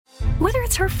Whether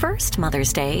it's her first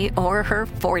Mother's Day or her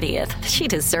 40th, she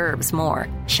deserves more.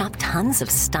 Shop tons of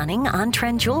stunning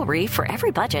on-trend jewelry for every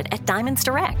budget at Diamonds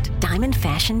Direct. Diamond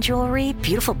fashion jewelry,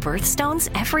 beautiful birthstones,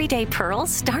 everyday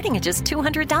pearls starting at just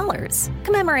 $200.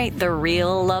 Commemorate the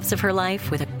real loves of her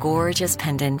life with a gorgeous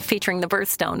pendant featuring the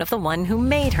birthstone of the one who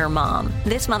made her mom.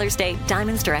 This Mother's Day,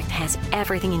 Diamonds Direct has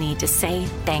everything you need to say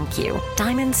thank you.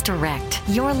 Diamonds Direct.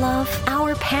 Your love,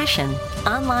 our passion.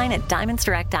 Online at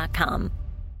diamondsdirect.com.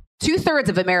 2/3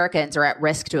 of Americans are at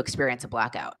risk to experience a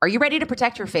blackout. Are you ready to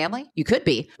protect your family? You could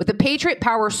be with the Patriot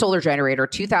Power Solar Generator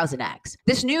 2000X.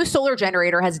 This new solar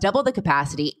generator has double the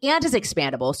capacity and is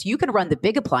expandable, so you can run the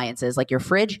big appliances like your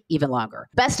fridge even longer.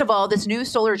 Best of all, this new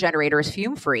solar generator is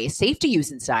fume-free, safe to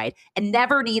use inside, and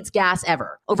never needs gas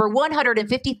ever. Over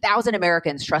 150,000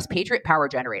 Americans trust Patriot Power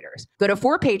Generators. Go to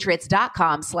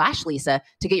 4patriots.com/Lisa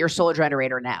to get your solar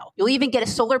generator now. You'll even get a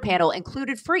solar panel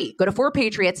included free. Go to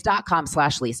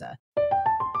 4patriots.com/Lisa.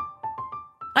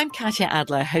 I'm Katya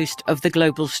Adler, host of The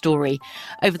Global Story.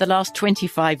 Over the last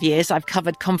 25 years, I've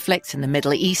covered conflicts in the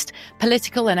Middle East,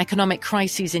 political and economic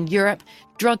crises in Europe,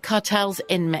 drug cartels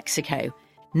in Mexico.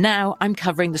 Now I'm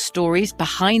covering the stories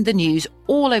behind the news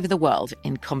all over the world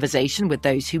in conversation with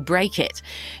those who break it.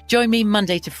 Join me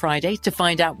Monday to Friday to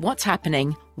find out what's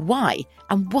happening, why,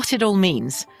 and what it all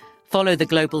means. Follow The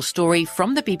Global Story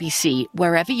from the BBC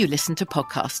wherever you listen to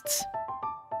podcasts.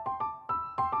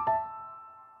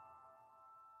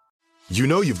 You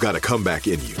know you've got a comeback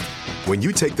in you. When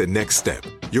you take the next step,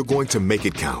 you're going to make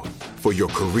it count. For your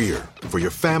career, for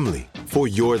your family, for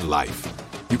your life.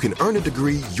 You can earn a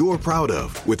degree you're proud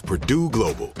of with Purdue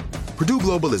Global. Purdue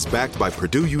Global is backed by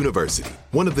Purdue University,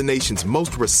 one of the nation's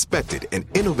most respected and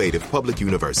innovative public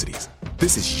universities.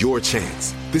 This is your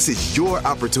chance. This is your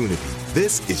opportunity.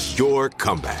 This is your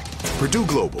comeback. Purdue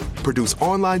Global, Purdue's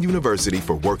online university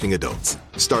for working adults.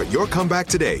 Start your comeback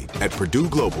today at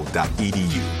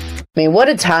purdueglobal.edu. I mean, what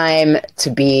a time to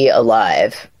be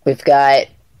alive. We've got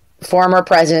former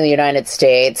president of the United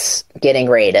States getting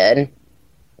raided.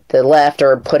 The left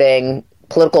are putting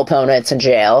political opponents in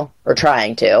jail, or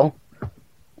trying to.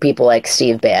 People like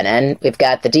Steve Bannon. We've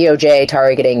got the DOJ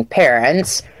targeting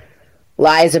parents.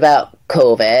 Lies about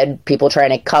COVID. People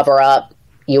trying to cover up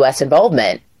U.S.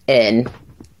 involvement in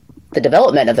the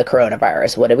development of the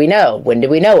coronavirus. What do we know? When do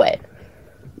we know it?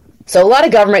 So a lot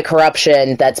of government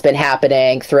corruption that's been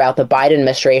happening throughout the Biden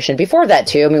administration. Before that,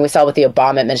 too, I mean, we saw with the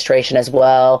Obama administration as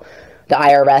well, the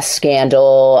IRS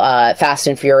scandal, Fast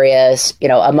and Furious,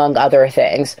 among other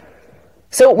things.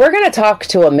 So we're going to talk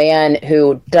to a man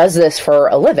who does this for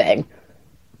a living,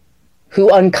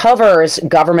 who uncovers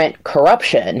government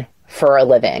corruption for a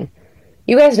living.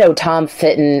 You guys know Tom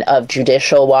Fitton of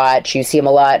Judicial Watch. You see him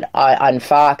a lot on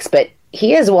Fox, but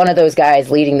he is one of those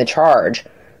guys leading the charge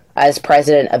as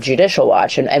president of Judicial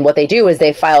Watch. And what they do is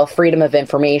they file Freedom of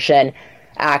Information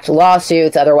Act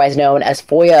lawsuits, otherwise known as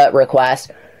FOIA requests,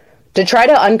 to try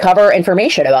to uncover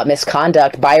information about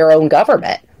misconduct by our own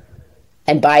government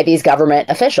and by these government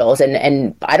officials.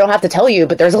 And I don't have to tell you,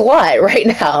 but there's a lot right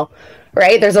now,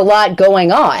 right? There's a lot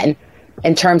going on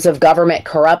in terms of government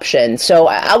corruption. So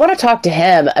I want to talk to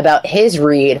him about his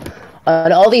read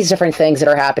on all these different things that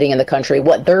are happening in the country,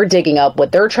 what they're digging up,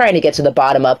 what they're trying to get to the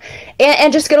bottom of,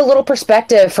 and just get a little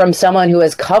perspective from someone who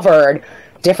has covered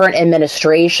different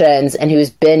administrations and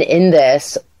who's been in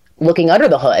this, looking under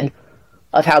the hood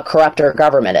of how corrupt our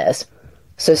government is.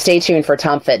 So stay tuned for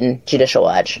Tom Fitton, Judicial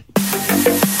Watch.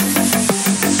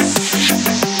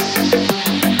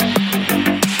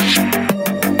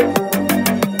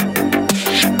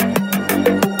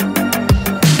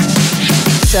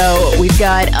 So we've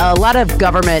got a lot of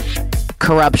government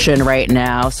corruption right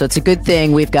now. So it's a good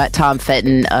thing we've got Tom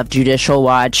Fitton of Judicial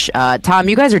Watch. Tom,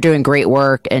 you guys are doing great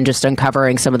work and just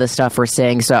uncovering some of the stuff we're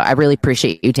seeing. So I really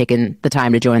appreciate you taking the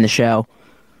time to join the show.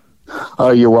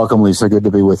 You're welcome, Lisa. Good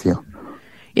to be with you.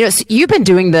 So you've been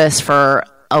doing this for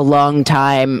a long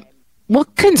time.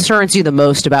 What concerns you the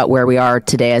most about where we are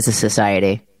today as a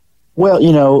society? Well,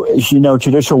 as you know,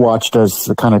 Judicial Watch does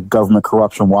the kind of government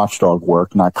corruption watchdog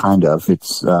work, not kind of.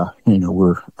 It's,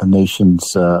 we're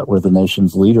the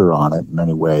nation's leader on it in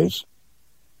many ways.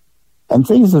 And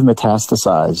things have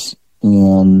metastasized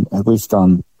at least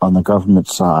on the government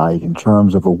side, in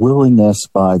terms of a willingness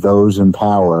by those in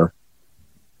power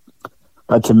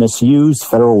to misuse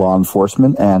federal law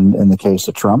enforcement, and in the case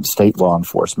of Trump, state law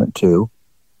enforcement too,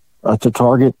 to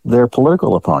target their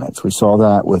political opponents. We saw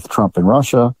that with Trump in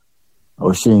Russia.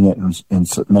 We're seeing it in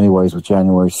many ways with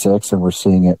January 6th, and we're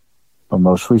seeing it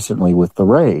most recently with the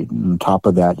raid. And on top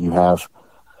of that, you have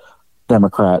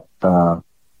Democrat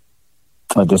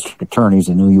district attorneys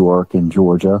in New York and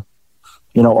Georgia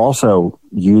also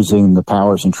using the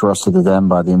powers entrusted to them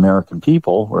by the American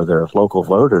people or their local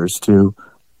voters to,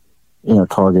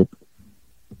 target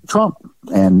Trump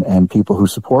and people who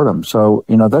support him. So,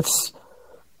 that's,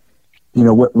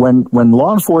 when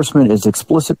law enforcement is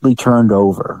explicitly turned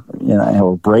over,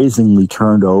 or brazenly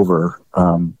turned over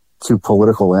to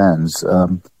political ends,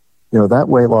 that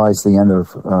way lies the end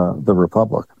of the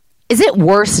republic. Is it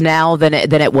worse now than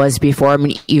it was before? I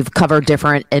mean, you've covered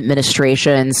different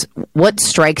administrations. What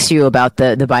strikes you about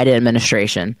the Biden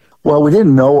administration? Well, we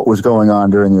didn't know what was going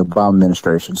on during the Obama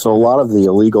administration, so a lot of the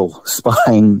illegal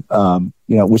spying,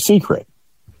 was secret.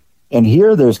 And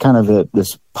here, there's kind of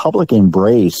this public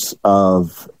embrace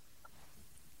of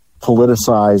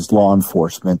politicized law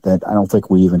enforcement that I don't think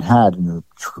we even had in the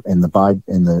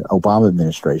Obama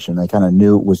administration. They kind of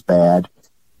knew it was bad.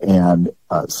 And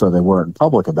so they weren't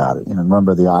public about it.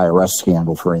 Remember the IRS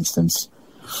scandal, for instance.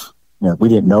 We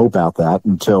didn't know about that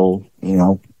until,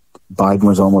 Obama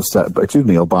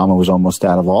was almost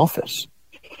out of office.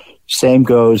 Same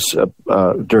goes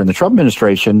during the Trump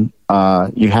administration.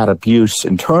 You had abuse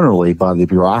internally by the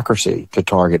bureaucracy to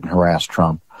target and harass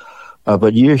Trump.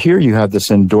 But here you have this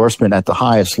endorsement at the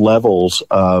highest levels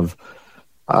of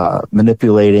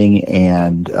manipulating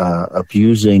and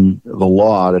abusing the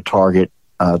law to target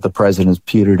the president's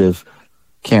putative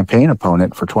campaign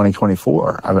opponent for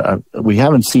 2024. We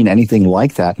haven't seen anything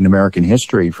like that in American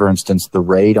history. For instance, the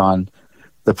raid on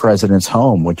the president's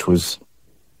home, which was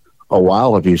a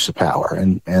wild abuse of power.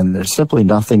 And there's simply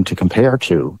nothing to compare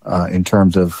to in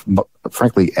terms of,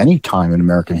 frankly, any time in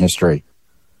American history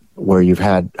where you've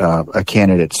had a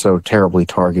candidate so terribly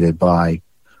targeted by,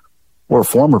 or a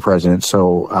former president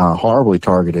so horribly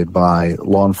targeted by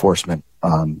law enforcement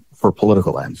for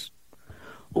political ends.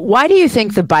 Why do you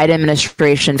think the Biden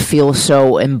administration feels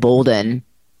so emboldened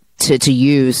to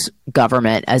use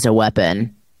government as a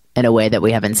weapon in a way that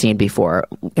we haven't seen before?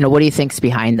 What do you think's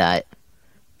behind that?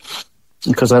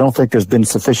 Because I don't think there's been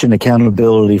sufficient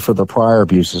accountability for the prior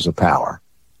abuses of power.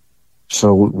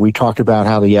 So we talked about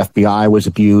how the FBI was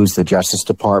abused, the Justice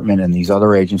Department and these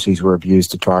other agencies were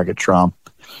abused to target Trump,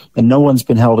 and no one's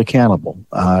been held accountable.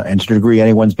 And to the degree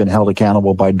anyone's been held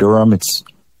accountable by Durham, it's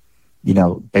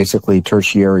basically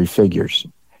tertiary figures.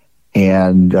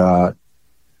 And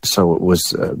so it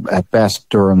was, at best,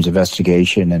 Durham's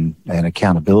investigation and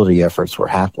accountability efforts were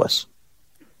hapless.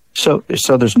 So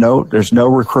there's no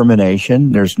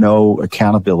recrimination, there's no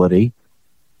accountability.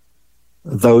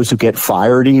 Those who get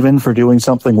fired even for doing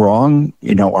something wrong,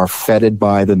 are feted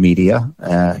by the media,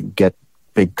 get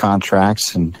big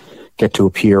contracts and get to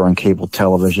appear on cable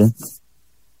television.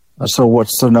 So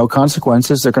no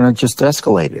consequences? They're going to just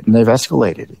escalate it, and they've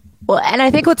escalated it. Well, and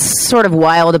I think what's sort of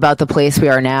wild about the place we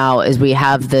are now is we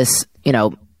have this,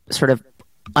 sort of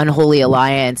unholy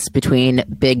alliance between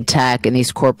big tech and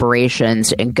these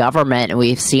corporations and government, and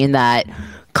we've seen that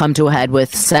come to a head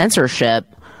with censorship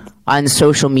on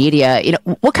social media.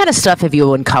 What kind of stuff have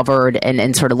you uncovered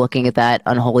and sort of looking at that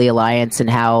unholy alliance and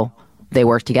how they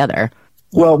work together?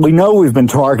 Well, we know we've been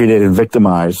targeted and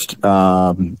victimized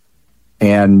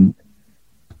and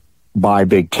by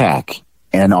big tech.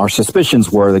 And our suspicions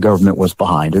were the government was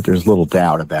behind it. There's little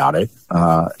doubt about it.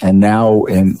 And now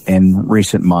in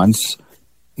recent months,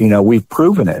 we've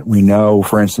proven it. We know,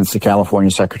 for instance, the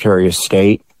California Secretary of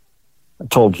State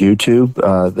told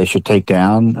YouTube they should take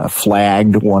down,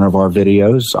 flagged one of our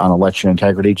videos on election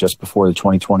integrity just before the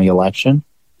 2020 election.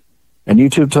 And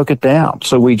YouTube took it down.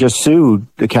 So we just sued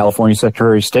the California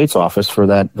Secretary of State's office for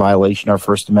that violation of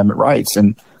First Amendment rights.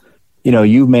 And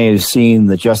you may have seen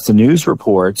the Just the News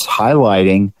reports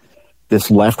highlighting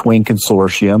this left-wing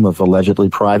consortium of allegedly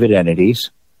private entities,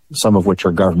 some of which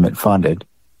are government funded,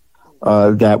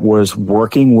 that was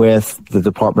working with the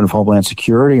Department of Homeland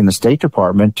Security and the State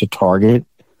Department to target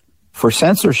for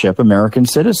censorship American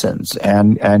citizens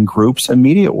and groups and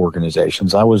media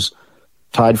organizations. I was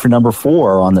tied for number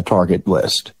 4 on the target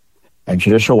list, and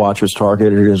Judicial Watch was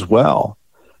targeted as well.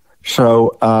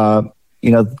 So,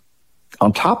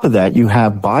 on top of that, you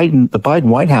have the Biden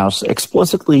White House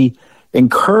explicitly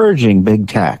encouraging big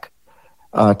tech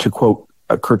to, quote,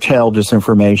 curtail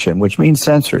disinformation, which means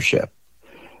censorship.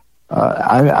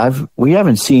 We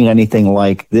haven't seen anything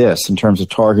like this in terms of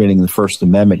targeting the First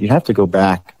Amendment. You'd have to go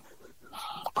back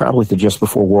probably to just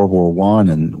before World War I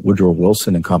and Woodrow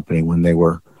Wilson and company when they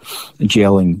were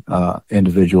jailing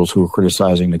individuals who were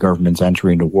criticizing the government's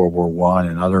entry into World War I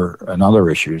and other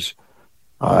issues.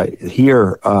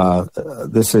 Here,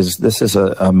 this is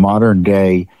a modern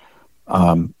day,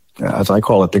 as I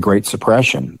call it, the Great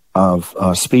Suppression of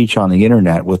speech on the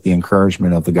internet with the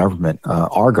encouragement of the government,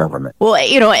 our government. Well,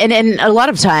 and a lot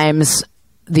of times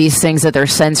these things that they're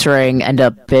censoring end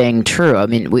up being true. I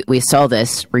mean, we saw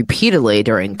this repeatedly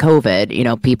during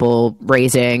COVID, people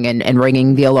raising and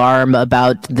ringing the alarm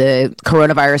about the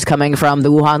coronavirus coming from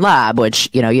the Wuhan lab, which,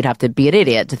 you'd have to be an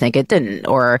idiot to think it didn't,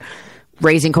 or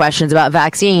raising questions about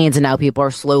vaccines. And now people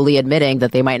are slowly admitting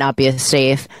that they might not be as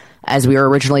safe as we were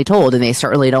originally told, and they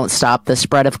certainly don't stop the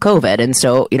spread of COVID. And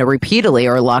so, repeatedly,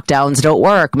 or lockdowns don't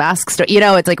work, masks don't,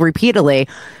 it's like repeatedly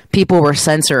people were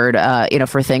censored,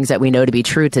 for things that we know to be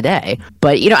true today.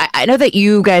 But, I know that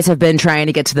you guys have been trying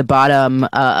to get to the bottom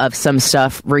of some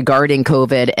stuff regarding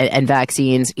COVID and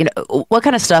vaccines. What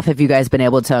kind of stuff have you guys been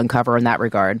able to uncover in that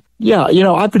regard? Yeah,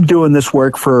 I've been doing this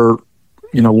work for,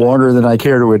 longer than I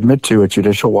care to admit to at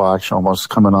Judicial Watch, almost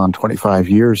coming on 25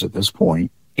 years at this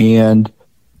point. And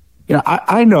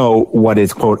I know what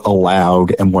is, quote,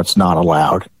 allowed and what's not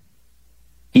allowed,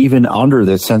 even under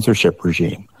the censorship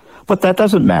regime. But that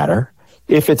doesn't matter.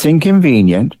 If it's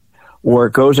inconvenient or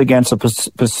it goes against a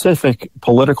specific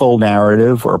political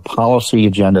narrative or policy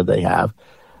agenda they have,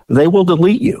 they will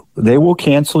delete you. They will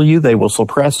cancel you. They will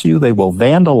suppress you. They will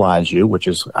vandalize you, which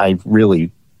is,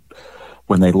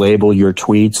 when they label your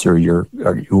tweets or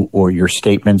your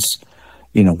statements,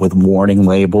 with warning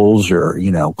labels or,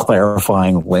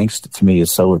 clarifying links, to me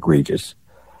is so egregious.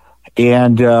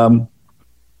 And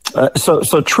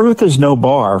so truth is no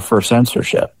bar for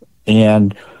censorship.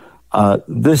 And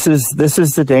this is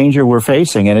the danger we're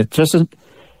facing. And it doesn't,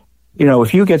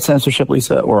 if you get censorship,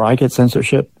 Lisa, or I get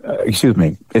censorship, if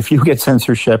you get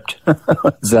censorship,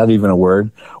 is that even a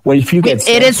word? Well, if you get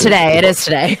it is today. It is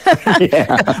today.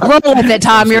 Roll with it,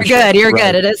 Tom. You're good. You're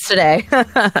right. Good. It is today.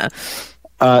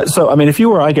 So, if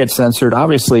you or I get censored,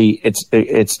 obviously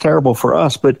it's terrible for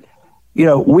us, but,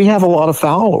 we have a lot of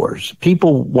followers.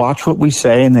 People watch what we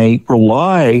say and they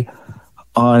rely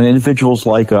on individuals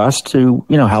like us to,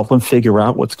 help them figure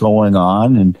out what's going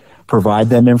on and provide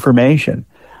them information.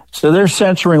 So they're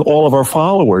censoring all of our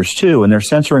followers too, and they're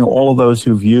censoring all of those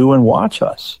who view and watch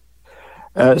us.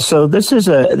 So this is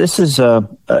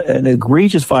an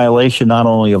egregious violation not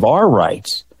only of our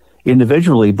rights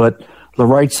individually, but the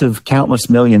rights of countless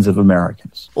millions of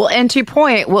Americans. Well, and to your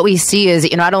point, what we see is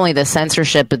not only the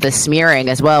censorship, but the smearing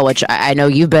as well, which I know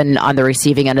you've been on the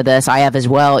receiving end of this. I have as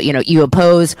well. You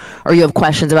oppose or you have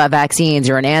questions about vaccines.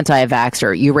 You're an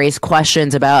anti-vaxxer. You raise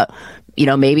questions about,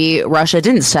 maybe Russia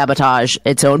didn't sabotage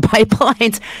its own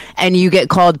pipelines and you get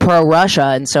called pro-Russia.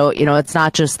 And so, it's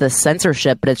not just the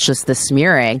censorship, but it's just the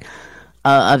smearing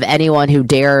of anyone who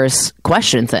dares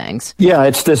question things. Yeah,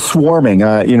 it's the swarming.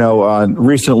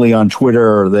 Recently on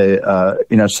Twitter,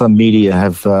 some media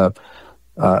have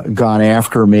gone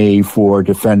after me for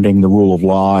defending the rule of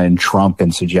law and Trump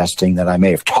and suggesting that I may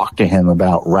have talked to him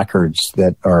about records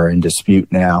that are in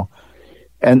dispute now.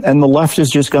 And the left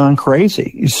has just gone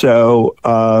crazy. So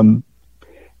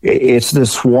it's the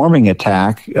swarming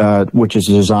attack, which is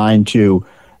designed to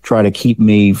try to keep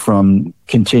me from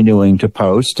continuing to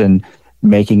post and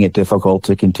making it difficult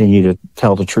to continue to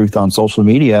tell the truth on social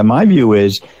media. And my view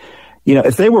is,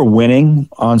 if they were winning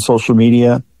on social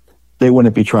media, they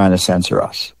wouldn't be trying to censor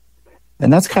us.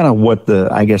 And that's kind of what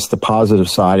the positive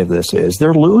side of this is.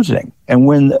 They're losing. And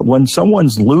when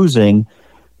someone's losing,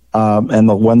 when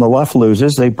the left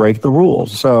loses, they break the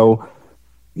rules. So,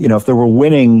 if they were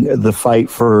winning the fight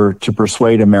to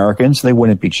persuade Americans, they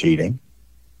wouldn't be cheating.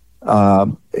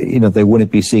 They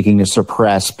wouldn't be seeking to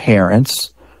suppress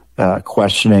parents,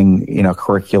 questioning,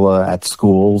 curricula at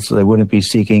schools. They wouldn't be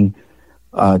seeking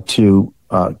to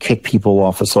kick people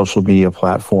off of social media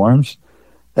platforms.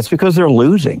 That's because they're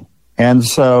losing. And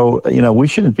so, we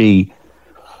shouldn't be,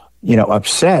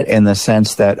 upset in the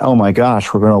sense that, oh my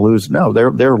gosh, we're going to lose. No,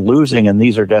 they're losing, and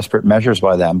these are desperate measures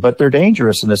by them. But they're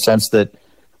dangerous in the sense that,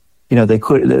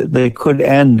 they could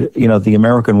end, the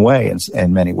American way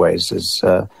in many ways,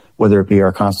 whether it be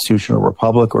our constitutional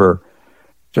republic or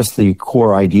just the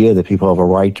core idea that people have a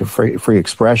right to free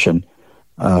expression,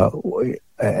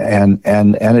 and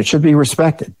it should be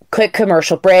respected. Quick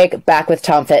commercial break. Back with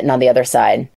Tom Fitton on the other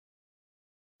side.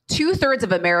 2/3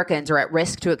 of Americans are at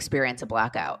risk to experience a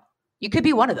blackout. You could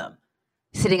be one of them,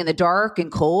 sitting in the dark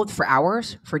and cold for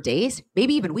hours, for days,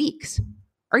 maybe even weeks.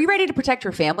 Are you ready to protect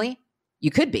your family? You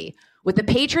could be with the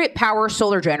Patriot Power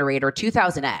Solar Generator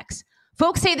 2000X.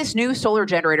 Folks say this new solar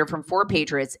generator from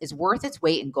 4Patriots is worth its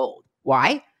weight in gold.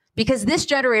 Why? Because this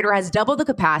generator has double the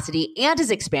capacity and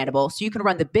is expandable, so you can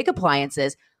run the big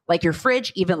appliances like your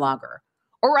fridge even longer,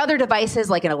 or other devices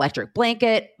like an electric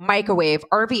blanket, microwave,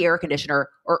 RV air conditioner,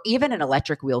 or even an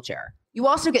electric wheelchair. You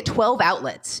also get 12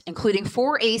 outlets, including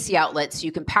 4 AC outlets so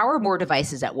you can power more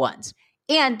devices at once,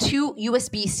 and 2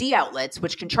 USB-C outlets,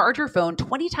 which can charge your phone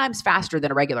 20 times faster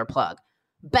than a regular plug.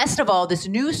 Best of all, this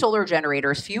new solar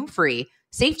generator is fume-free,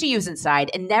 safe to use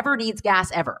inside, and never needs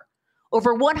gas ever.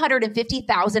 Over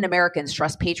 150,000 Americans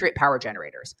trust Patriot Power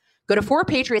Generators. Go to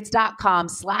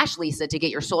 4patriots.com/Lisa to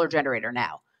get your solar generator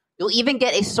now. You'll even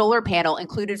get a solar panel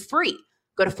included free.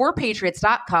 Go to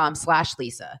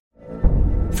 4patriots.com/Lisa.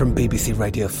 From BBC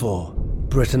Radio 4,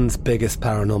 Britain's biggest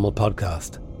paranormal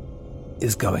podcast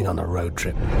is going on a road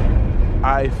trip.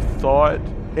 I thought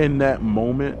in that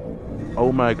moment,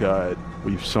 oh my God,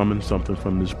 we've summoned something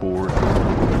from this board.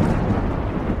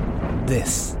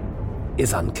 This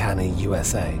is Uncanny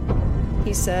USA.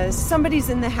 He says, somebody's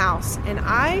in the house, and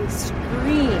I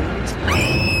screamed.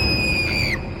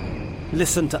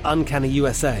 Listen to Uncanny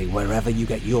USA wherever you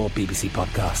get your BBC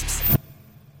podcasts,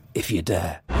 if you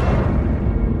dare.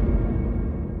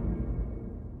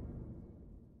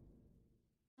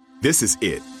 This is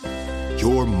it.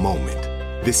 Your moment.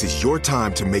 This is your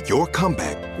time to make your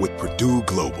comeback with Purdue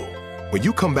Global. When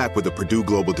you come back with a Purdue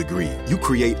Global degree, you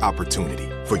create opportunity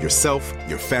for yourself,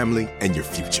 your family, and your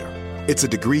future. It's a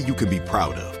degree you can be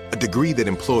proud of, a degree that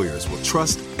employers will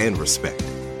trust and respect.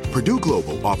 Purdue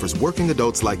Global offers working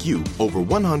adults like you over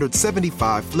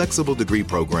 175 flexible degree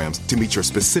programs to meet your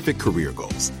specific career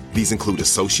goals. These include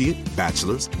associate,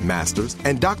 bachelor's, master's,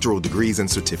 and doctoral degrees and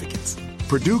certificates.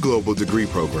 Purdue Global degree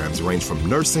programs range from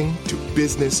nursing to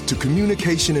business to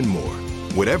communication and more.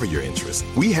 Whatever your interest,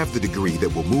 we have the degree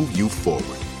that will move you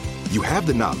forward. You have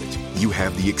the knowledge, you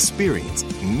have the experience.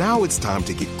 Now it's time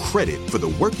to get credit for the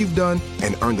work you've done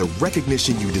and earn the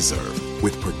recognition you deserve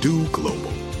with Purdue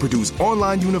Global, Purdue's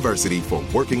online university for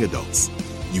working adults.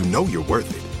 You know you're worth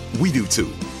it. We do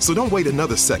too. So don't wait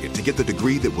another second to get the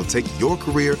degree that will take your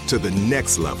career to the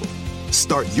next level.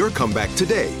 Start your comeback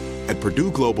today at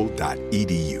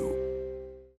purdueglobal.edu.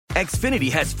 Xfinity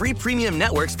has free premium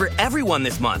networks for everyone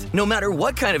this month, no matter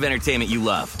what kind of entertainment you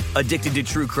love. Addicted to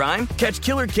true crime? Catch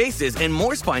killer cases and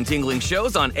more spine-tingling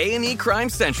shows on A&E Crime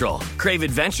Central. Crave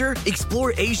adventure?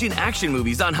 Explore Asian action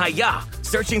movies on Hi-Ya.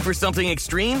 Searching for something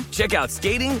extreme? Check out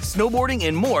skating, snowboarding,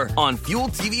 and more on Fuel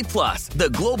TV Plus, the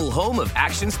global home of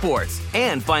action sports.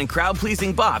 And find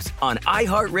crowd-pleasing bops on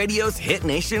iHeartRadio's Hit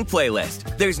Nation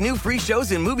playlist. There's new free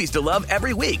shows and movies to love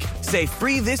every week. Say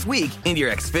free this week in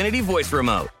your Xfinity voice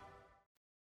remote.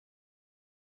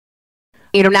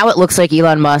 You know, now it looks like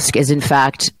Elon Musk is in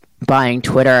fact buying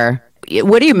Twitter.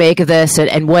 What do you make of this,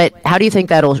 and how do you think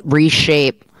that'll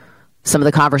reshape some of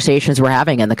the conversations we're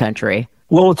having in the country?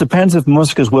 Well, it depends if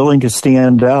Musk is willing to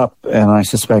stand up, and I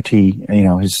suspect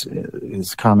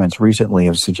his comments recently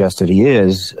have suggested he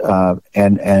is,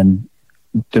 and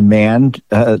demand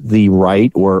the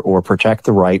right or protect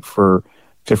the right to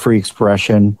free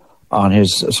expression on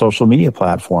his social media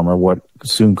platform, or what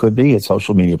soon could be a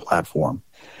social media platform.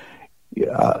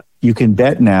 You can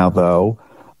bet now, though,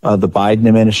 the Biden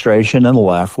administration and the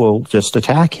left will just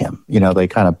attack him. You know, they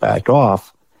kind of backed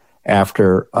off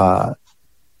after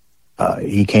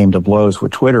he came to blows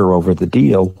with Twitter over the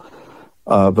deal.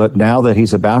 But now that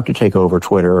he's about to take over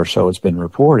Twitter, or so it's been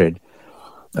reported,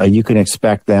 you can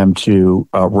expect them to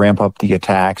ramp up the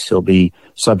attacks. He'll be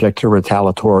subject to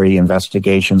retaliatory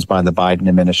investigations by the Biden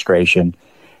administration.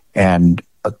 And,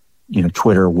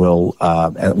 Twitter will,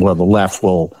 the left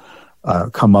will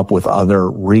come up with other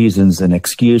reasons and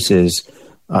excuses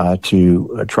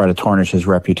to try to tarnish his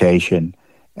reputation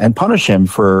and punish him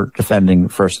for defending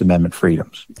First Amendment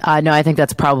freedoms. No, I think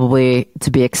that's probably to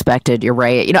be expected. You're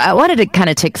right. You know, I wanted to kind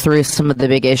of tick through some of the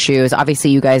big issues. Obviously,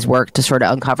 you guys work to sort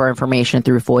of uncover information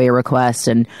through FOIA requests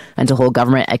and to hold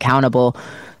government accountable.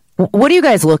 What are you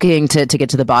guys looking to get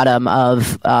to the bottom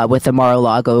of with the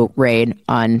Mar-a-Lago raid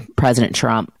on President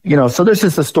Trump? So this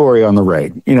is the story on the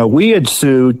raid. We had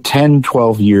sued 10,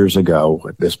 12 years ago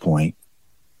at this point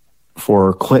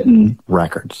for Clinton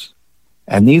records.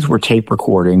 And these were tape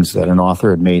recordings that an author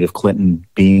had made of Clinton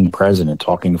being president,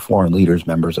 talking to foreign leaders,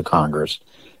 members of Congress.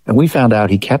 And we found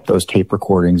out he kept those tape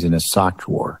recordings in his sock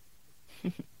drawer.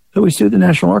 So we sued the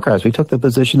National Archives. We took the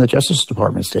position the Justice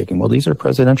Department is taking. Well, these are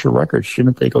presidential records.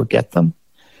 Shouldn't they go get them?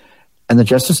 And the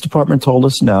Justice Department told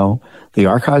us no. The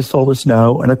archives told us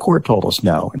no. And the court told us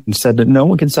no. And said that no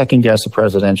one can second guess a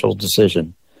presidential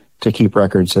decision to keep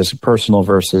records as personal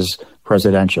versus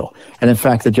presidential. And in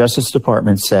fact, the Justice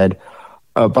Department said,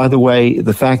 by the way,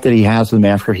 the fact that he has them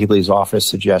after he leaves office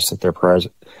suggests that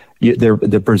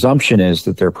the presumption is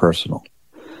that they're personal.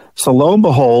 So lo and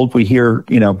behold, we hear,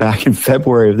 back in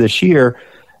February of this year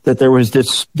that there was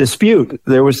this dispute.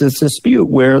 There was this dispute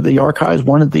where the archives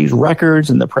wanted these records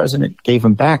and the president gave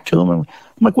them back to him. And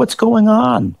I'm like, what's going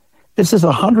on? This is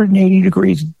 180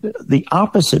 degrees, the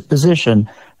opposite position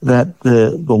that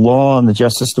the law and the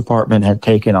Justice Department had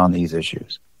taken on these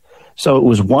issues. So it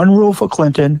was one rule for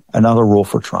Clinton, another rule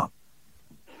for Trump.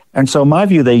 And so in my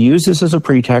view, they use this as a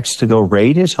pretext to go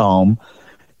raid his home.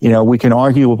 We can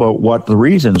argue about what the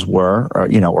reasons were,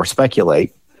 or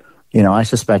speculate. I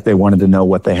suspect they wanted to know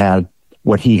what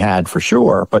he had for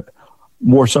sure, but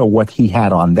more so what he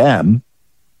had on them.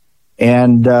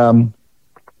 And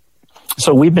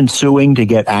so we've been suing to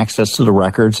get access to the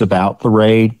records about the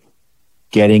raid,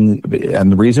 and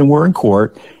the reason we're in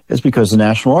court is because the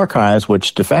National Archives,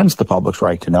 which defends the public's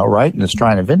right to know, right, and is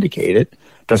trying to vindicate it,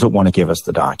 doesn't want to give us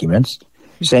the documents.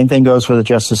 Same thing goes for the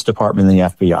Justice Department and the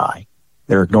FBI.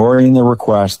 They're ignoring the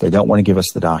request. They don't want to give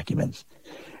us the documents.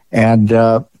 And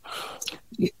the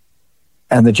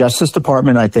Justice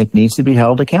Department, I think, needs to be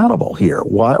held accountable here.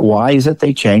 Why is it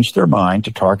they changed their mind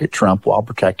to target Trump while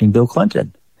protecting Bill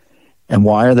Clinton? And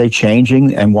why are they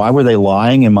changing? And why were they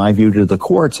lying, in my view, to the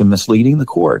courts and misleading the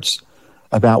courts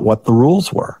about what the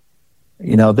rules were?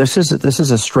 This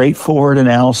is a straightforward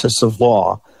analysis of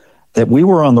law that we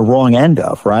were on the wrong end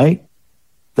of, right?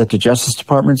 That the Justice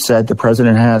Department said the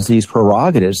president has these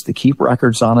prerogatives to keep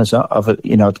records on his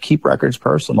to keep records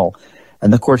personal,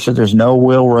 and the court said there's no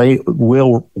will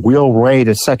Ray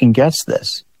to second guess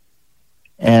this,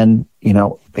 and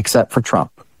except for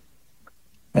Trump.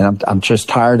 And I'm just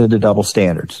tired of the double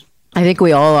standards. I think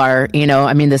we all are.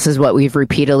 This is what we've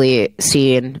repeatedly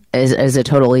seen as a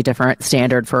totally different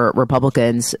standard for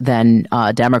Republicans than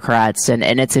Democrats, and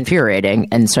it's infuriating.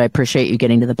 And so I appreciate you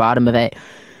getting to the bottom of it.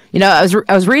 I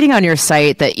was reading on your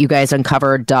site that you guys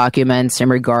uncovered documents in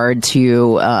regard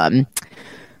to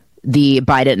the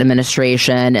Biden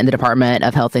administration and the Department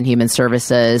of Health and Human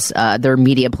Services, their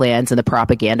media plans and the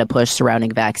propaganda push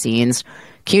surrounding vaccines.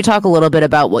 Can you talk a little bit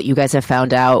about what you guys have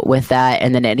found out with that,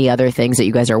 and then any other things that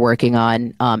you guys are working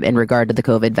on in regard to the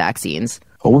COVID vaccines?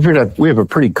 Well, we have a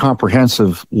pretty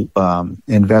comprehensive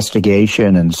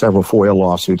investigation and several FOIA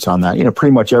lawsuits on that.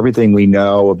 Pretty much everything we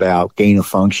know about gain of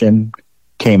function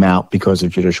came out because of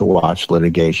Judicial Watch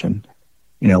litigation.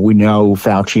 We know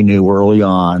Fauci knew early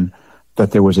on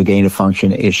that there was a gain of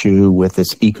function issue with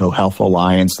this EcoHealth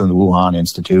Alliance and the Wuhan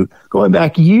Institute. Going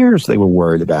back years, they were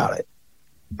worried about it.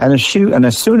 And as soon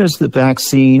as the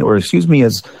vaccine, as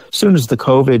soon as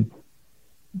the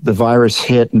virus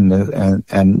hit and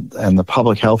the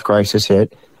public health crisis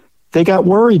hit, they got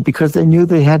worried because they knew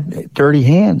they had dirty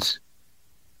hands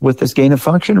with this gain of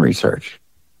function research.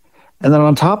 And then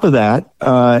on top of that, there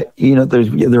are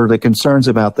the concerns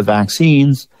about the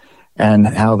vaccines and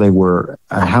how they were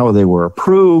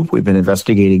approved. We've been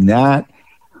investigating that.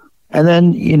 And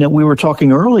then, we were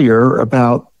talking earlier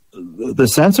about the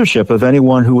censorship of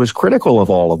anyone who was critical of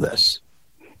all of this,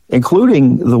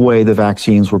 including the way the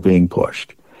vaccines were being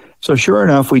pushed. So sure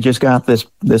enough, we just got this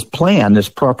plan, this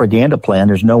propaganda plan.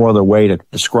 There's no other way to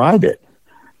describe it,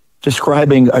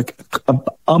 describing a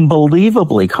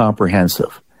unbelievably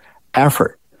comprehensive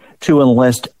effort to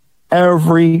enlist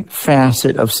every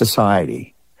facet of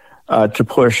society to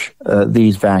push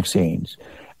these vaccines,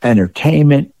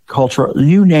 entertainment, culture,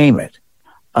 you name it.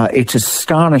 It's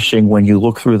astonishing when you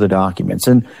look through the documents.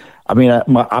 And I mean,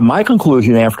 my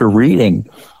conclusion after reading,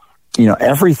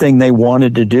 everything they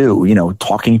wanted to do,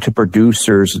 talking to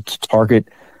producers to target,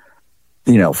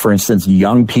 for instance,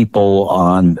 young people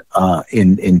on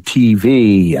in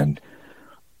TV and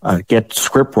get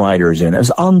script writers in,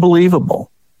 is unbelievable.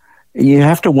 You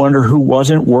have to wonder who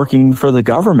wasn't working for the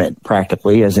government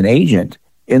practically as an agent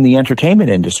in the entertainment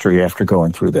industry after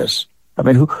going through this. I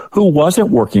mean, who wasn't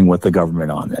working with the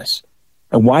government on this?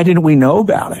 And why didn't we know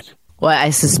about it?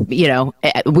 Well,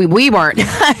 we weren't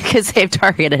because they've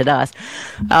targeted us.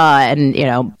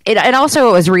 And also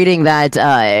I was reading that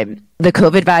the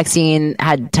COVID vaccine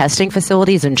had testing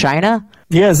facilities in China.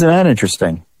 Yeah, isn't that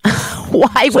interesting?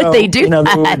 Why would they do that?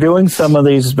 They were doing some of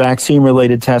these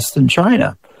vaccine-related tests in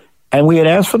China. And we had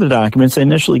asked for the documents. They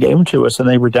initially gave them to us, and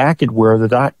they redacted where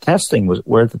the testing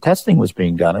was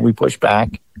being done. And we pushed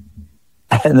back,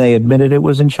 and they admitted it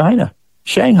was in China,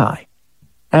 Shanghai.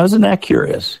 Now, isn't that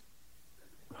curious?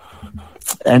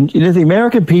 And the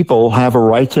American people have a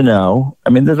right to know. I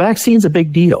mean, the vaccine's a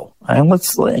big deal, and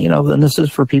and this is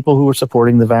for people who are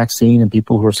supporting the vaccine and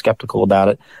people who are skeptical about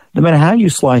it. No matter how you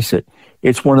slice it,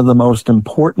 it's one of the most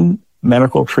important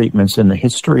medical treatments in the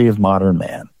history of modern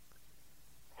man.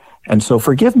 And so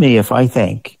forgive me if I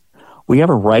think we have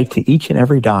a right to each and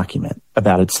every document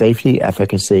about its safety,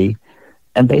 efficacy,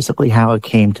 and basically how it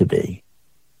came to be.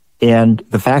 And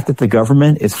the fact that the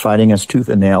government is fighting us tooth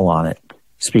and nail on it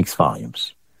speaks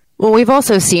volumes. Well, we've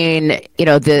also seen,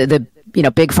 the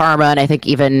big pharma, and I think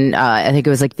even I think it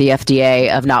was like the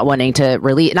FDA, of not wanting to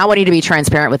be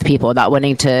transparent with people, not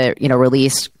wanting to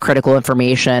release critical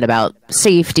information about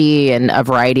safety and a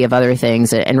variety of other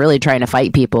things, and really trying to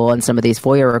fight people on some of these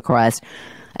FOIA requests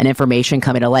and information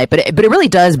coming to light. But it really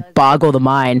does boggle the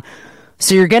mind.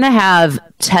 So you're going to have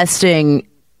testing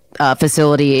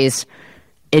facilities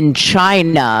in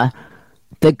China,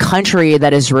 the country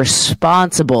that is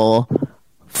responsible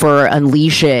for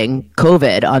unleashing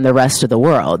COVID on the rest of the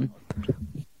world,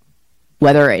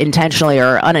 whether intentionally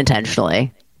or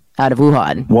unintentionally, out of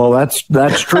Wuhan. Well,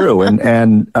 that's true.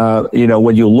 and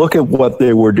when you look at what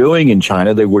they were doing in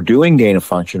China, they were doing gain of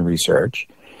function research.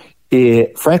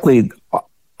 Frankly,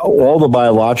 all the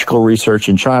biological research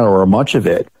in China, or much of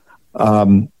it,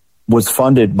 was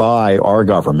funded by our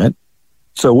government.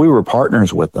 So we were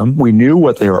partners with them. We knew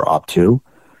what they were up to.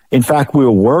 In fact, we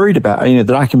were worried about, the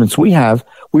documents we have,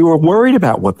 we were worried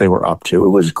about what they were up to. It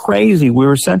was crazy. We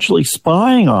were essentially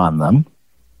spying on them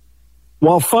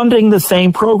while funding the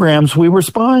same programs we were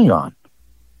spying on.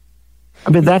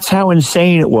 I mean, that's how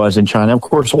insane it was in China. Of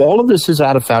course, all of this is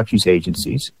out of Fauci's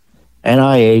agencies,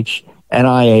 NIH,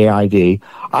 NIAID.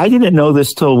 I didn't know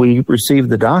this till we received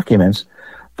the documents,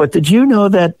 but did you know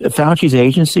that Fauci's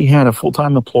agency had a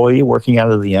full-time employee working out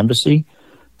of the embassy,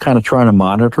 kind of trying to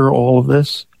monitor all of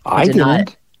this? I did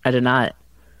not.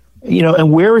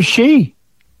 And where is she?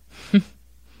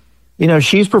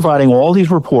 She's providing all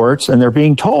these reports, and they're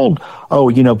being told,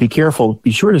 be careful. Be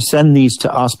sure to send these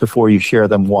to us before you share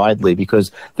them widely,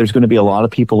 because there's going to be a lot of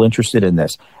people interested in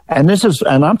this. And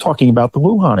I'm talking about the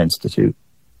Wuhan Institute.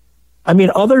 I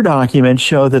mean, other documents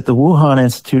show that the Wuhan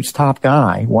Institute's top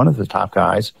guy, one of the top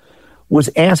guys, was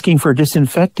asking for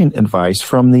disinfectant advice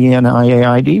from the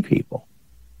NIAID people.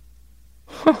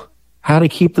 How to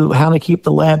keep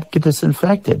the lab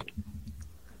disinfected.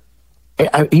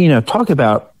 Talk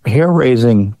about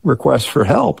hair-raising requests for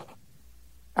help.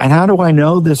 And how do I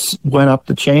know this went up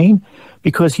the chain?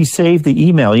 Because he saved the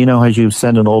email. As you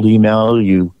send an old email,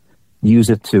 you use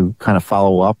it to kind of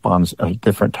follow up on a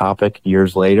different topic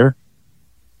years later.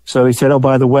 So he said, "Oh,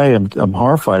 by the way, I'm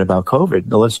horrified about COVID.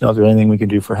 Now let's know if there's anything we can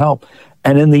do for help."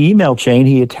 And in the email chain,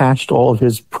 he attached all of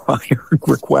his prior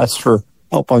requests for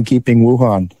help on keeping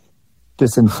Wuhan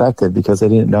disinfected, because they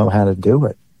didn't know how to do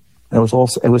it. And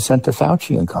it was sent to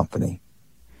Fauci and company.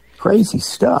 Crazy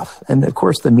stuff. And of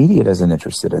course, the media isn't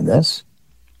interested in this.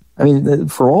 I mean,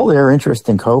 for all their interest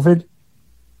in COVID,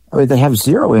 they have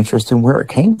zero interest in where it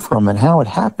came from and how it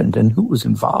happened and who was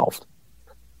involved.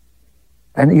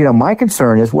 And, my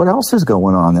concern is what else is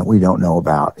going on that we don't know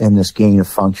about in this gain of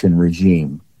function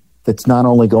regime that's not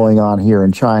only going on here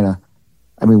in China.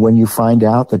 I mean, when you find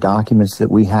out the documents that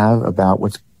we have about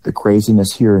what's the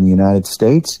craziness here in the United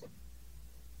States,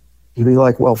 you'd be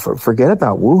like, well, forget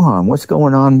about Wuhan. What's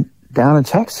going on down in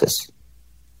Texas?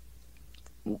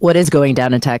 What is going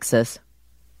down in Texas?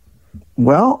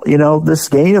 Well, this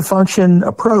gain of function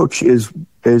approach is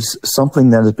something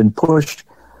that has been pushed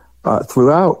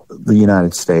throughout the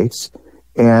United States.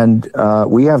 And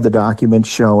we have the documents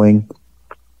showing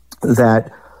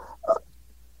that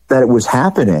it was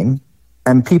happening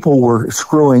and people were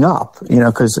screwing up,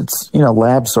 because it's,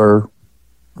 labs are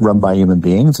run by human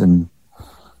beings and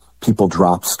people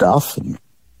drop stuff and,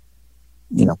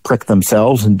 prick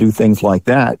themselves and do things like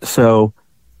that. So,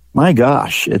 my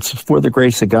gosh, it's for the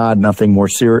grace of God, nothing more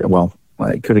serious. Well,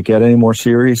 could it get any more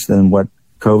serious than what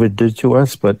COVID did to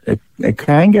us? But it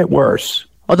can get worse.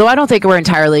 Although I don't think we're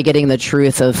entirely getting the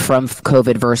truth from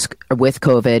COVID versus with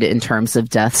COVID in terms of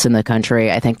deaths in the country.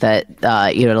 I think that,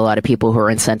 a lot of people who are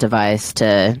incentivized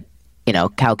to,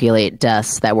 calculate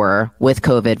deaths that were with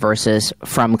COVID versus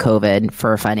from COVID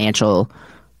for financial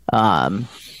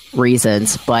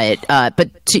reasons. But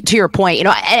to your point,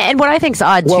 and what I think is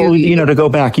odd too. Well, to go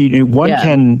back,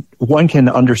 one can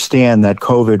understand that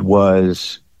COVID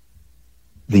was,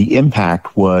 the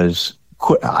impact was,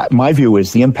 my view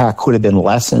is the impact could have been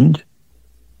lessened,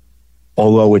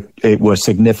 although it was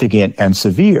significant and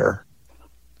severe.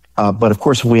 But of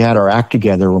course, if we had our act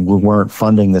together and we weren't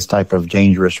funding this type of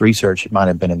dangerous research, it might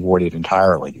have been avoided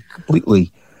entirely,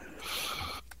 completely.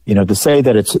 To say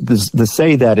that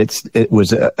it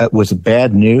was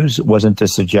bad news wasn't to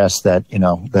suggest that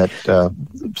that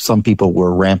some people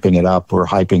were ramping it up or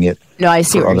hyping it. No, I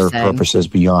see for what other you're saying. Purposes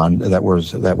beyond that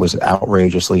was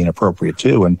outrageously inappropriate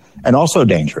too, and also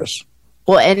dangerous.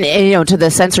 Well, and to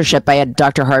the censorship, I had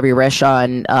Dr. Harvey Risch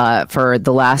on for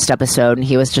the last episode, and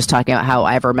he was just talking about how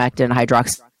ivermectin,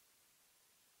 hydroxychloroquine,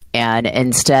 and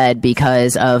instead,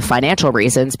 because of financial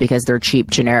reasons, because they're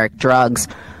cheap generic drugs,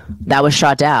 that was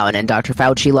shot down, and Dr.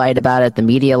 Fauci lied about it, the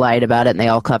media lied about it, and they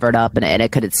all covered up, and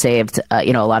it could have saved,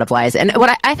 a lot of lives. And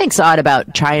what I think's odd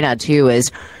about China, too,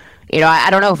 is, I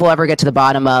don't know if we'll ever get to the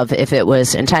bottom of if it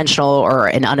was intentional or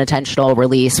an unintentional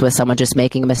release with someone just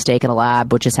making a mistake in a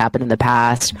lab, which has happened in the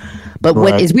past. But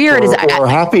what is weird is... Or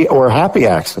a happy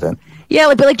accident.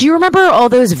 Yeah, but do you remember all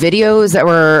those videos that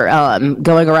were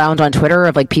going around on Twitter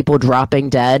of people dropping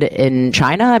dead in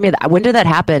China? I mean, when did that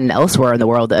happen elsewhere in the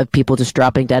world, of people just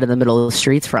dropping dead in the middle of the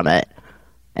streets from it?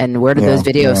 And where did those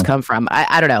videos come from?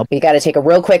 I don't know. We got to take a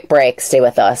real quick break. Stay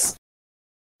with us.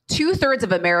 2/3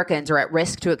 of Americans are at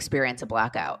risk to experience a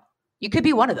blackout. You could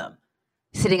be one of them,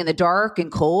 sitting in the dark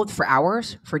and cold for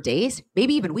hours, for days,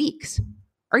 maybe even weeks.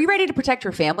 Are you ready to protect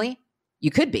your family?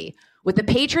 You could be. With the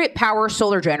Patriot Power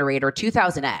Solar Generator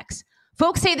 2000X,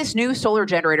 folks say this new solar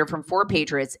generator from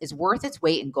 4Patriots is worth its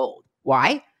weight in gold.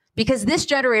 Why? Because this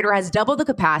generator has double the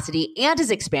capacity and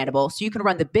is expandable, so you can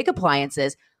run the big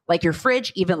appliances like your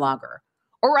fridge even longer,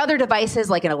 or other devices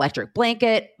like an electric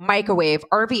blanket, microwave,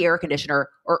 RV air conditioner,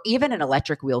 or even an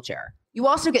electric wheelchair. You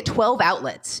also get 12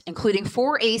 outlets, including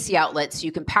 4 AC outlets, so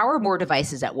you can power more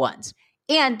devices at once,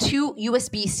 and 2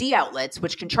 USB-C outlets,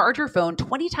 which can charge your phone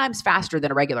 20 times faster than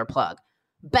a regular plug.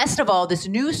 Best of all, this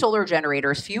new solar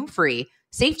generator is fume-free,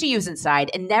 safe to use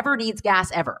inside, and never needs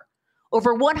gas ever.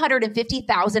 Over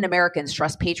 150,000 Americans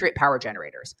trust Patriot Power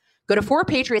Generators. Go to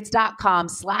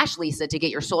 4patriots.com/Lisa to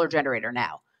get your solar generator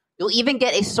now. You'll even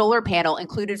get a solar panel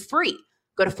included free.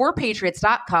 Go to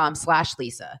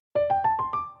 4patriots.com/Lisa.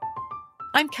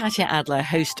 I'm Katya Adler,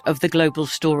 host of The Global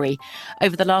Story.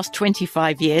 Over the last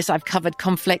 25 years, I've covered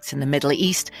conflicts in the Middle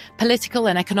East, political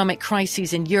and economic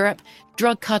crises in Europe,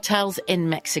 drug cartels in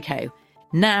Mexico.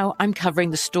 Now I'm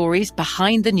covering the stories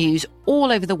behind the news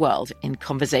all over the world in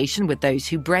conversation with those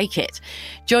who break it.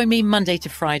 Join me Monday to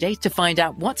Friday to find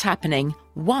out what's happening,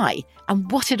 why, and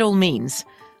what it all means.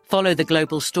 Follow The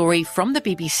Global Story from the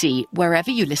BBC wherever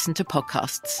you listen to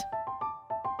podcasts.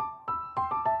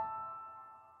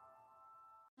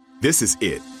 This is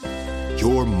it.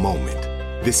 Your moment.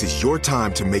 This is your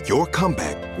time to make your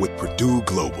comeback with Purdue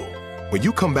Global. When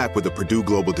you come back with a Purdue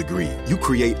Global degree, you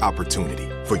create opportunity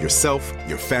for yourself,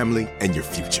 your family, and your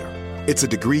future. It's a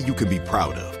degree you can be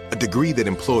proud of, a degree that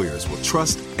employers will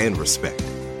trust and respect.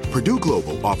 Purdue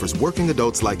Global offers working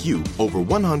adults like you over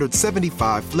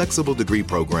 175 flexible degree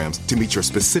programs to meet your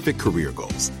specific career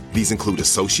goals. These include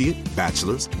associate,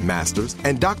 bachelor's, master's,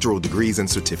 and doctoral degrees and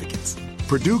certificates.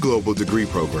 Purdue Global degree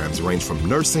programs range from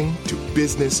nursing to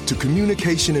business to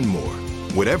communication and more.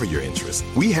 Whatever your interest,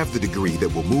 we have the degree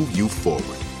that will move you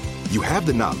forward. You have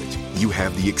the knowledge, you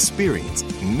have the experience.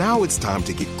 Now it's time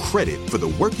to get credit for the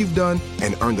work you've done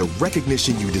and earn the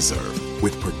recognition you deserve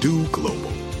with Purdue Global,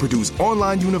 Purdue's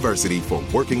online university for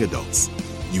working adults.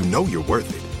 You know you're worth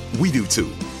it. We do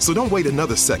too. So don't wait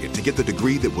another second to get the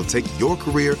degree that will take your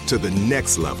career to the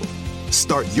next level.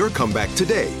 Start your comeback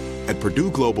today at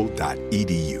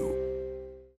purdueglobal.edu.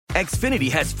 Xfinity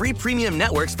has free premium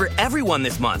networks for everyone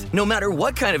this month, no matter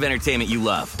what kind of entertainment you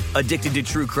love. Addicted to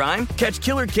true crime? Catch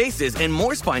killer cases and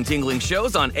more spine-tingling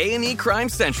shows on A&E Crime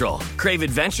Central. Crave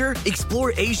adventure?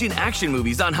 Explore Asian action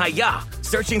movies on Hi-YAH.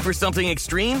 Searching for something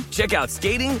extreme? Check out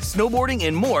skating, snowboarding,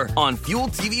 and more on Fuel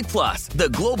TV Plus, the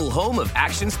global home of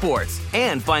action sports.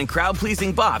 And find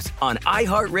crowd-pleasing bops on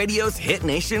iHeartRadio's Hit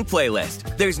Nation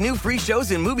playlist. There's new free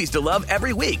shows and movies to love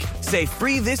every week. Say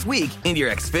free this week in your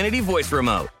Xfinity voice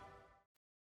remote.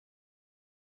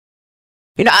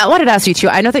 I wanted to ask you too.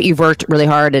 I know that you've worked really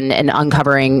hard in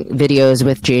uncovering videos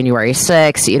with January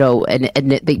 6th,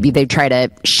 and they try to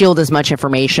shield as much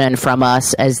information from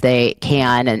us as they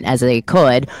can and as they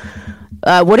could.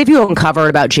 What have you uncovered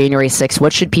about January 6th?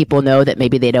 What should people know that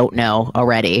maybe they don't know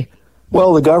already?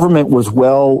 Well, the government was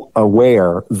well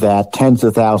aware that tens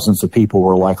of thousands of people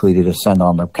were likely to descend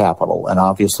on the Capitol, and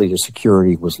obviously the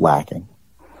security was lacking.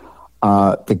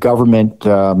 The government,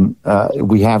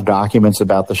 we have documents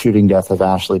about the shooting death of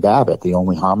Ashley Babbitt, the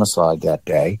only homicide that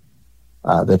day,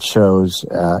 that shows,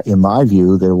 in my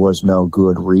view, there was no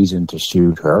good reason to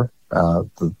shoot her.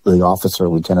 The officer,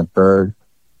 Lieutenant Byrd,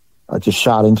 just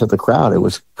shot into the crowd. It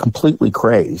was completely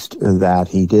crazed that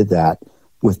he did that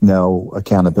with no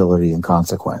accountability and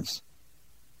consequence.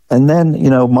 And then,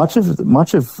 much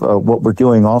of what we're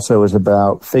doing also is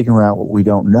about figuring out what we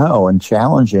don't know and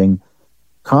challenging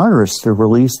Congress to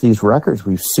release these records.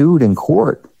 We've sued in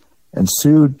court and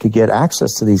sued to get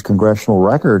access to these congressional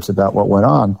records about what went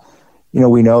on.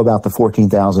 We know about the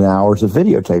 14,000 hours of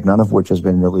videotape, none of which has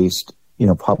been released,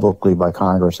 publicly by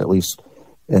Congress, at least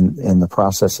in the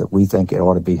process that we think it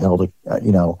ought to be held,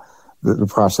 the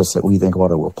process that we think ought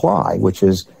to apply, which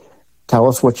is tell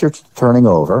us what you're turning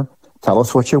over, tell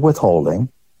us what you're withholding,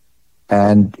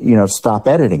 and, stop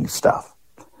editing stuff.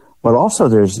 But also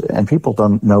and people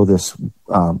don't know this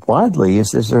widely,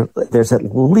 there's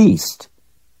at least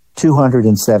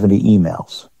 270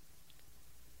 emails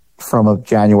from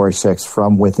January 6th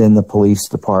from within the police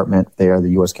department there, the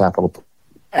U.S. Capitol.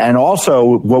 And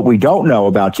also, what we don't know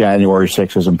about January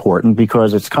 6th is important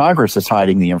because it's Congress that's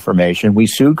hiding the information. We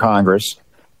sued Congress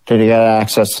to get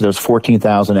access to those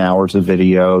 14,000 hours of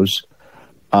videos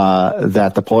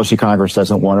that the Pelosi Congress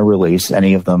doesn't want to release,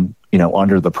 any of them,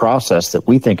 under the process that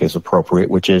we think is appropriate,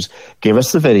 which is give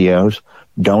us the videos,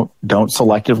 don't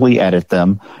selectively edit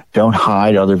them, don't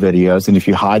hide other videos, and if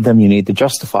you hide them, you need to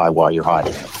justify why you're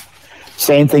hiding them.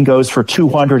 Same thing goes for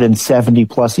 270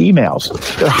 plus emails.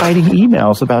 They're hiding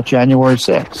emails about January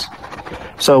 6th.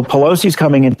 So Pelosi's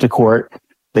coming into court.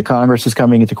 The Congress is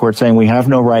coming into court saying we have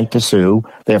no right to sue.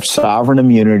 They have sovereign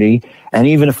immunity. And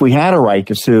even if we had a right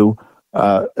to sue,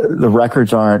 the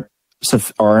records are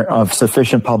of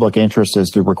sufficient public interest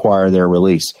as to require their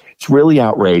release. It's really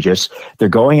outrageous. They're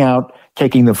going out,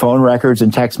 taking the phone records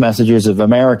and text messages of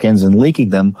Americans and leaking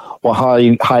them while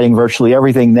hiding virtually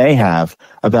everything they have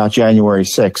about January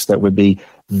 6th that would be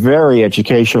very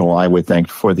educational, I would think,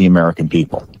 for the American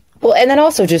people. Well, and then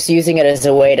also just using it as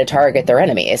a way to target their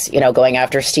enemies, going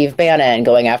after Steve Bannon,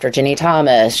 going after Ginny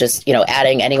Thomas, just,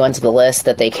 adding anyone to the list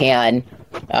that they can,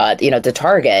 to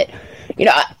target.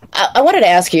 I wanted to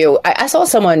ask you, I saw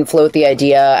someone float the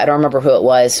idea, I don't remember who it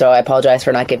was, so I apologize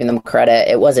for not giving them credit.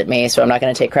 It wasn't me, so I'm not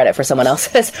going to take credit for someone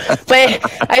else's. But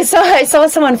I saw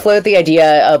someone float the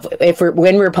idea of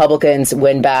when Republicans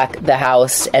win back the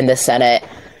House and the Senate,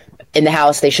 in the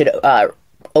House, they should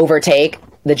overtake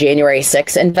the January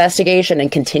 6th investigation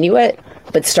and continue it,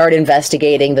 but start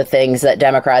investigating the things that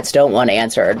Democrats don't want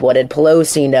answered. What did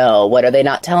Pelosi know? What are they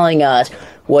not telling us?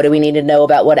 What do we need to know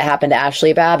about what happened to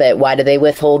Ashley Babbitt? Why did they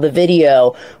withhold the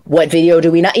video? What video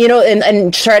do we not,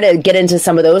 and try to get into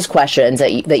some of those questions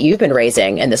that you've been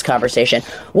raising in this conversation.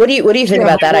 What do you think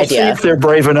about that idea? See if they're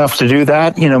brave enough to do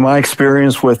that. My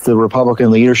experience with the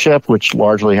Republican leadership, which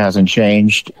largely hasn't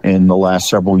changed in the last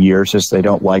several years, is they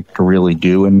don't like to really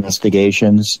do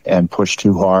investigations and push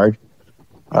too hard.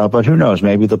 But who knows?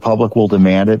 Maybe the public will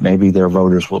demand it. Maybe their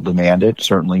voters will demand it.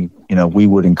 Certainly, we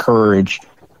would encourage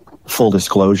full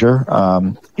disclosure.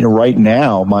 Right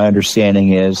now, my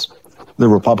understanding is the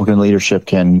Republican leadership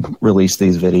can release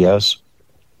these videos,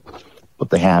 but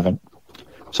they haven't.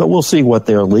 So we'll see what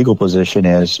their legal position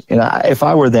is. If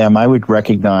I were them, I would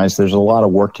recognize there's a lot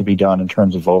of work to be done in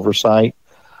terms of oversight,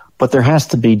 but there has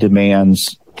to be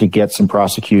demands to get some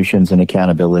prosecutions and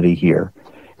accountability here.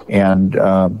 And,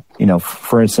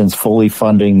 for instance, fully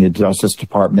funding the Justice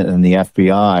Department and the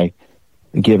FBI,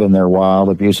 given their wild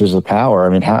abuses of power. I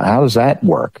mean, how does that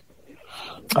work?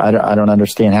 I don't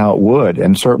understand how it would.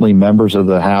 And certainly members of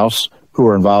the House who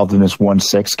are involved in this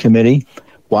 1-6 committee,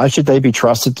 why should they be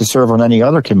trusted to serve on any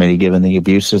other committee given the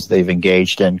abuses they've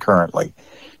engaged in currently?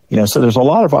 So there's a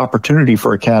lot of opportunity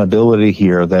for accountability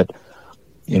here that,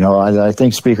 I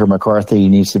think Speaker McCarthy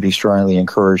needs to be strongly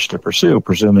encouraged to pursue,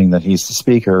 presuming that he's the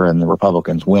Speaker and the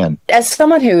Republicans win. As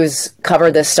someone who's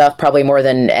covered this stuff probably more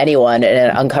than anyone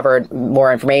and uncovered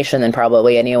more information than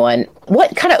probably anyone,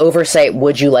 what kind of oversight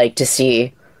would you like to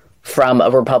see from a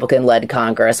Republican-led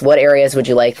Congress? What areas would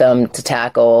you like them to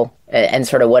tackle, and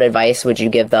sort of what advice would you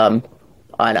give them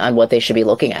on what they should be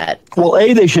looking at? Well,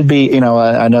 they should be,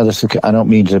 I know this, I don't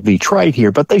mean to be trite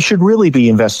here, but they should really be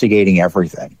investigating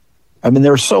everything. I mean,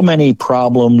 there are so many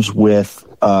problems with,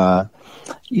 the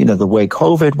way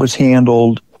COVID was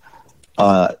handled,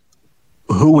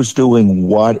 who was doing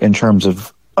what in terms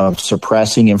of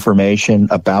suppressing information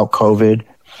about COVID.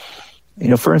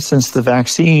 For instance, the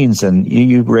vaccines, and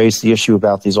you raised the issue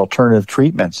about these alternative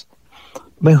treatments. I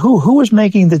mean, who was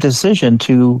making the decision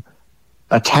to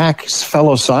attack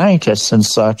fellow scientists and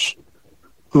such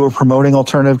who are promoting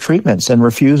alternative treatments and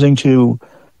refusing to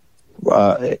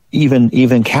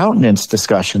even countenance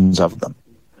discussions of them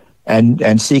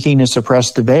and seeking to suppress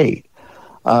debate?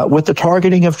 With the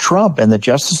targeting of Trump and the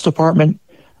Justice Department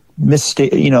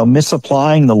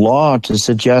misapplying the law to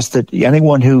suggest that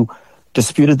anyone who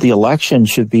disputed the election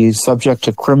should be subject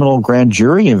to criminal grand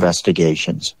jury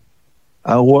investigations.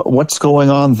 What's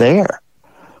going on there?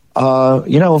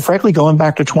 Frankly, going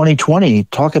back to 2020,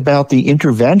 talk about the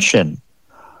intervention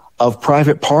of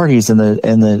private parties in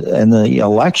the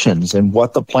elections and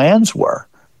what the plans were.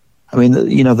 I mean,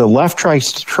 the left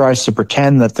tries to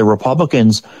pretend that the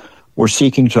Republicans were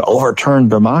seeking to overturn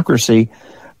democracy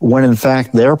when in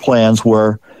fact their plans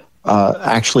were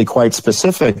actually quite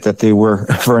specific, that they were,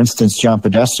 for instance, John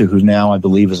Podesta, who now I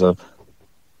believe is a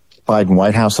Biden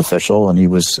White House official, and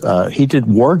he did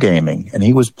wargaming, and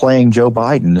he was playing Joe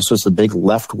Biden. This was the big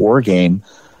left war game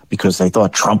because they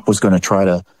thought Trump was going to try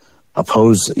to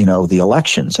oppose, the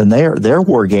elections. And their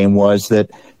war game was that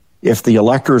if the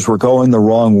electors were going the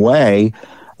wrong way,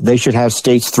 they should have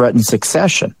states threaten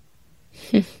succession.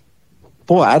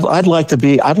 Boy, I'd like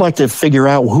to figure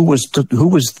out who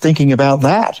was thinking about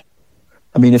that.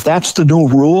 I mean, if that's the new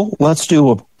rule, let's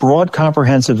do a broad,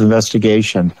 comprehensive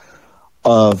investigation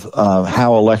of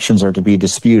how elections are to be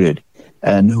disputed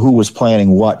and who was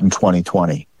planning what in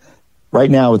 2020. Right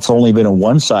now, it's only been a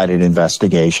one-sided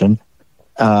investigation,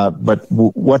 but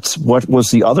what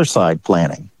was the other side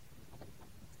planning?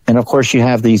 And of course, you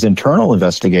have these internal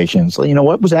investigations.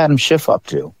 What was Adam Schiff up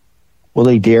to? Will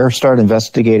they dare start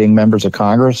investigating members of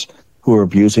Congress who are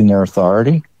abusing their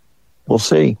authority? We'll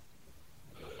see.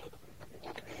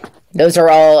 Those are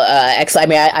all excellent. I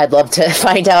mean, I'd love to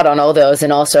find out on all those,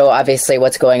 and also obviously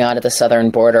what's going on at the southern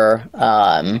border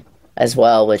as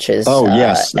well, which is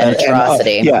an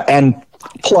atrocity. And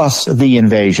plus the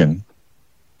invasion.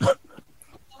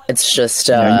 It's just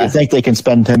you think they can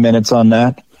spend 10 minutes on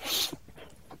that?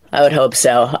 I would hope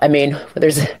so. I mean,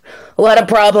 there's a lot of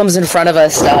problems in front of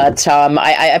us, Tom.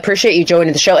 I appreciate you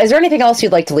joining the show. Is there anything else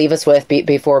you'd like to leave us with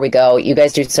before we go? You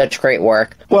guys do such great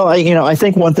work. Well, I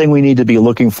think one thing we need to be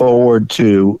looking forward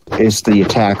to is the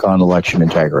attack on election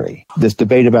integrity. This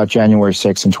debate about January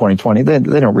 6th in 2020,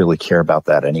 they don't really care about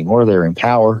that anymore. They're in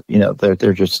power.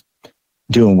 They're just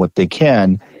doing what they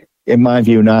can. In my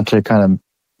view, not to kind of,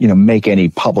 make any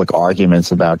public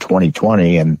arguments about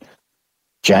 2020 and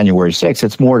January 6th.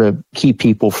 It's more to keep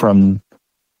people from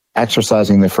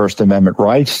exercising their First Amendment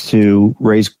rights to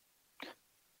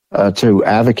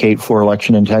advocate for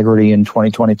election integrity in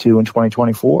 2022 and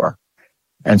 2024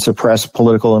 and suppress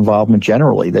political involvement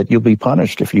generally, that you'll be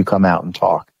punished if you come out and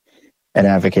talk and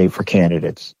advocate for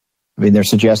candidates. I mean, they're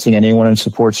suggesting anyone who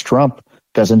supports Trump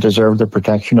doesn't deserve the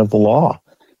protection of the law.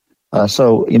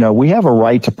 So we have a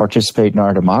right to participate in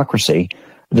our democracy,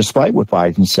 despite what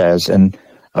Biden says, and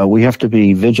we have to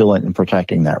be vigilant in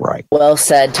protecting that right. Well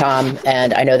said, Tom.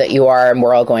 And I know that you are, and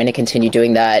we're all going to continue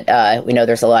doing that. We know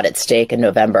there's a lot at stake in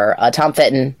November. Tom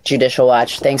Fitton, Judicial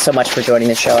Watch, thanks so much for joining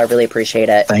the show. I really appreciate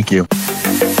it. Thank you.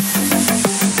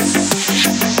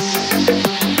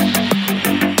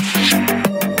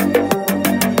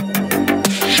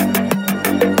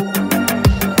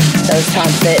 Tom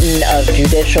Fitton of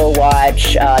Judicial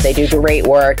Watch. They do great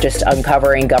work just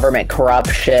uncovering government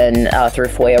corruption through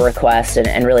FOIA requests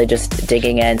and really just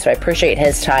digging in. So I appreciate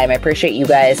his time. I appreciate you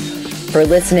guys for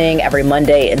listening every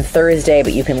Monday and Thursday,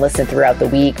 but you can listen throughout the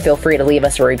week. Feel free to leave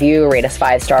us a review, rate us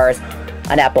 5 stars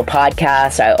on Apple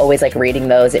Podcasts. I always like reading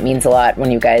those. It means a lot when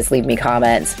you guys leave me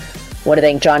comments. I want to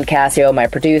thank John Cassio, my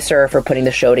producer, for putting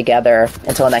the show together.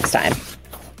 Until next time.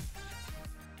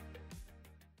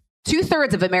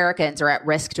 2/3 of Americans are at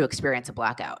risk to experience a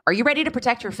blackout. Are you ready to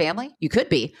protect your family? You could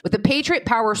be with the Patriot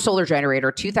Power Solar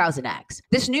Generator 2000X.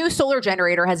 This new solar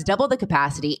generator has double the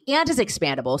capacity and is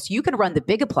expandable, so you can run the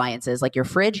big appliances like your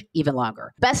fridge even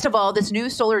longer. Best of all, this new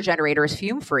solar generator is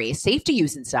fume-free, safe to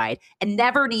use inside, and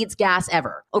never needs gas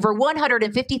ever. Over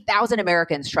 150,000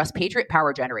 Americans trust Patriot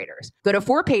Power Generators. Go to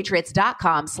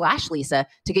 4patriots.com/Lisa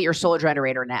to get your solar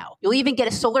generator now. You'll even get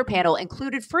a solar panel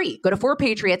included free. Go to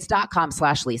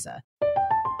 4patriots.com/Lisa.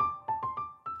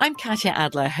 I'm Katya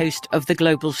Adler, host of The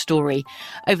Global Story.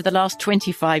 Over the last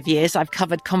 25 years, I've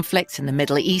covered conflicts in the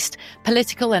Middle East,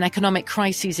 political and economic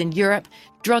crises in Europe,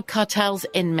 drug cartels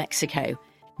in Mexico.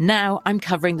 Now I'm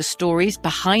covering the stories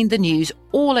behind the news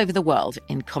all over the world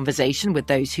in conversation with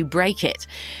those who break it.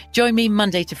 Join me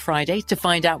Monday to Friday to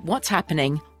find out what's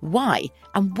happening, why,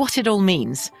 and what it all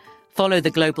means. Follow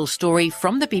The Global Story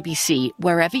from the BBC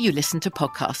wherever you listen to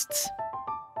podcasts.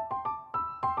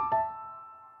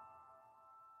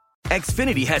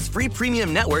 Xfinity has free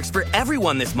premium networks for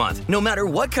everyone this month, no matter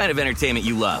what kind of entertainment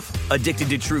you love. Addicted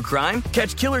to true crime?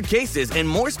 Catch killer cases and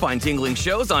more spine-tingling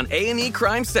shows on A&E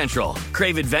Crime Central.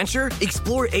 Crave adventure?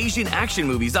 Explore Asian action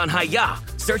movies on Hi-YAH.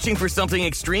 Searching for something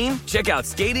extreme? Check out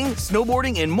skating,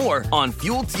 snowboarding, and more on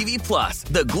Fuel TV Plus,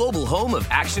 the global home of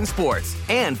action sports.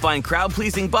 And find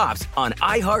crowd-pleasing bops on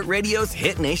iHeartRadio's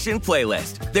Hit Nation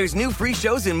playlist. There's new free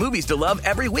shows and movies to love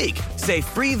every week. Say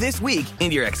free this week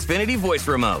in your Xfinity voice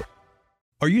remote.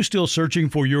 Are you still searching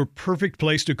for your perfect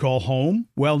place to call home?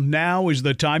 Well, now is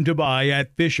the time to buy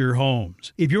at Fisher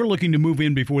Homes. If you're looking to move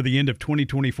in before the end of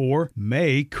 2024,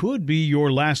 May could be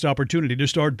your last opportunity to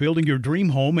start building your dream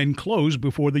home and close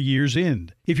before the year's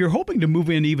end. If you're hoping to move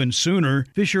in even sooner,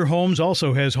 Fisher Homes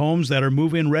also has homes that are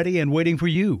move-in ready and waiting for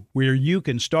you, where you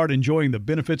can start enjoying the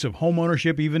benefits of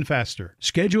homeownership even faster.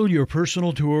 Schedule your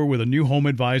personal tour with a new home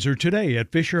advisor today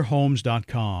at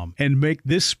FisherHomes.com and make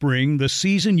this spring the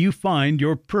season you find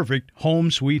your perfect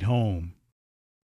home sweet home.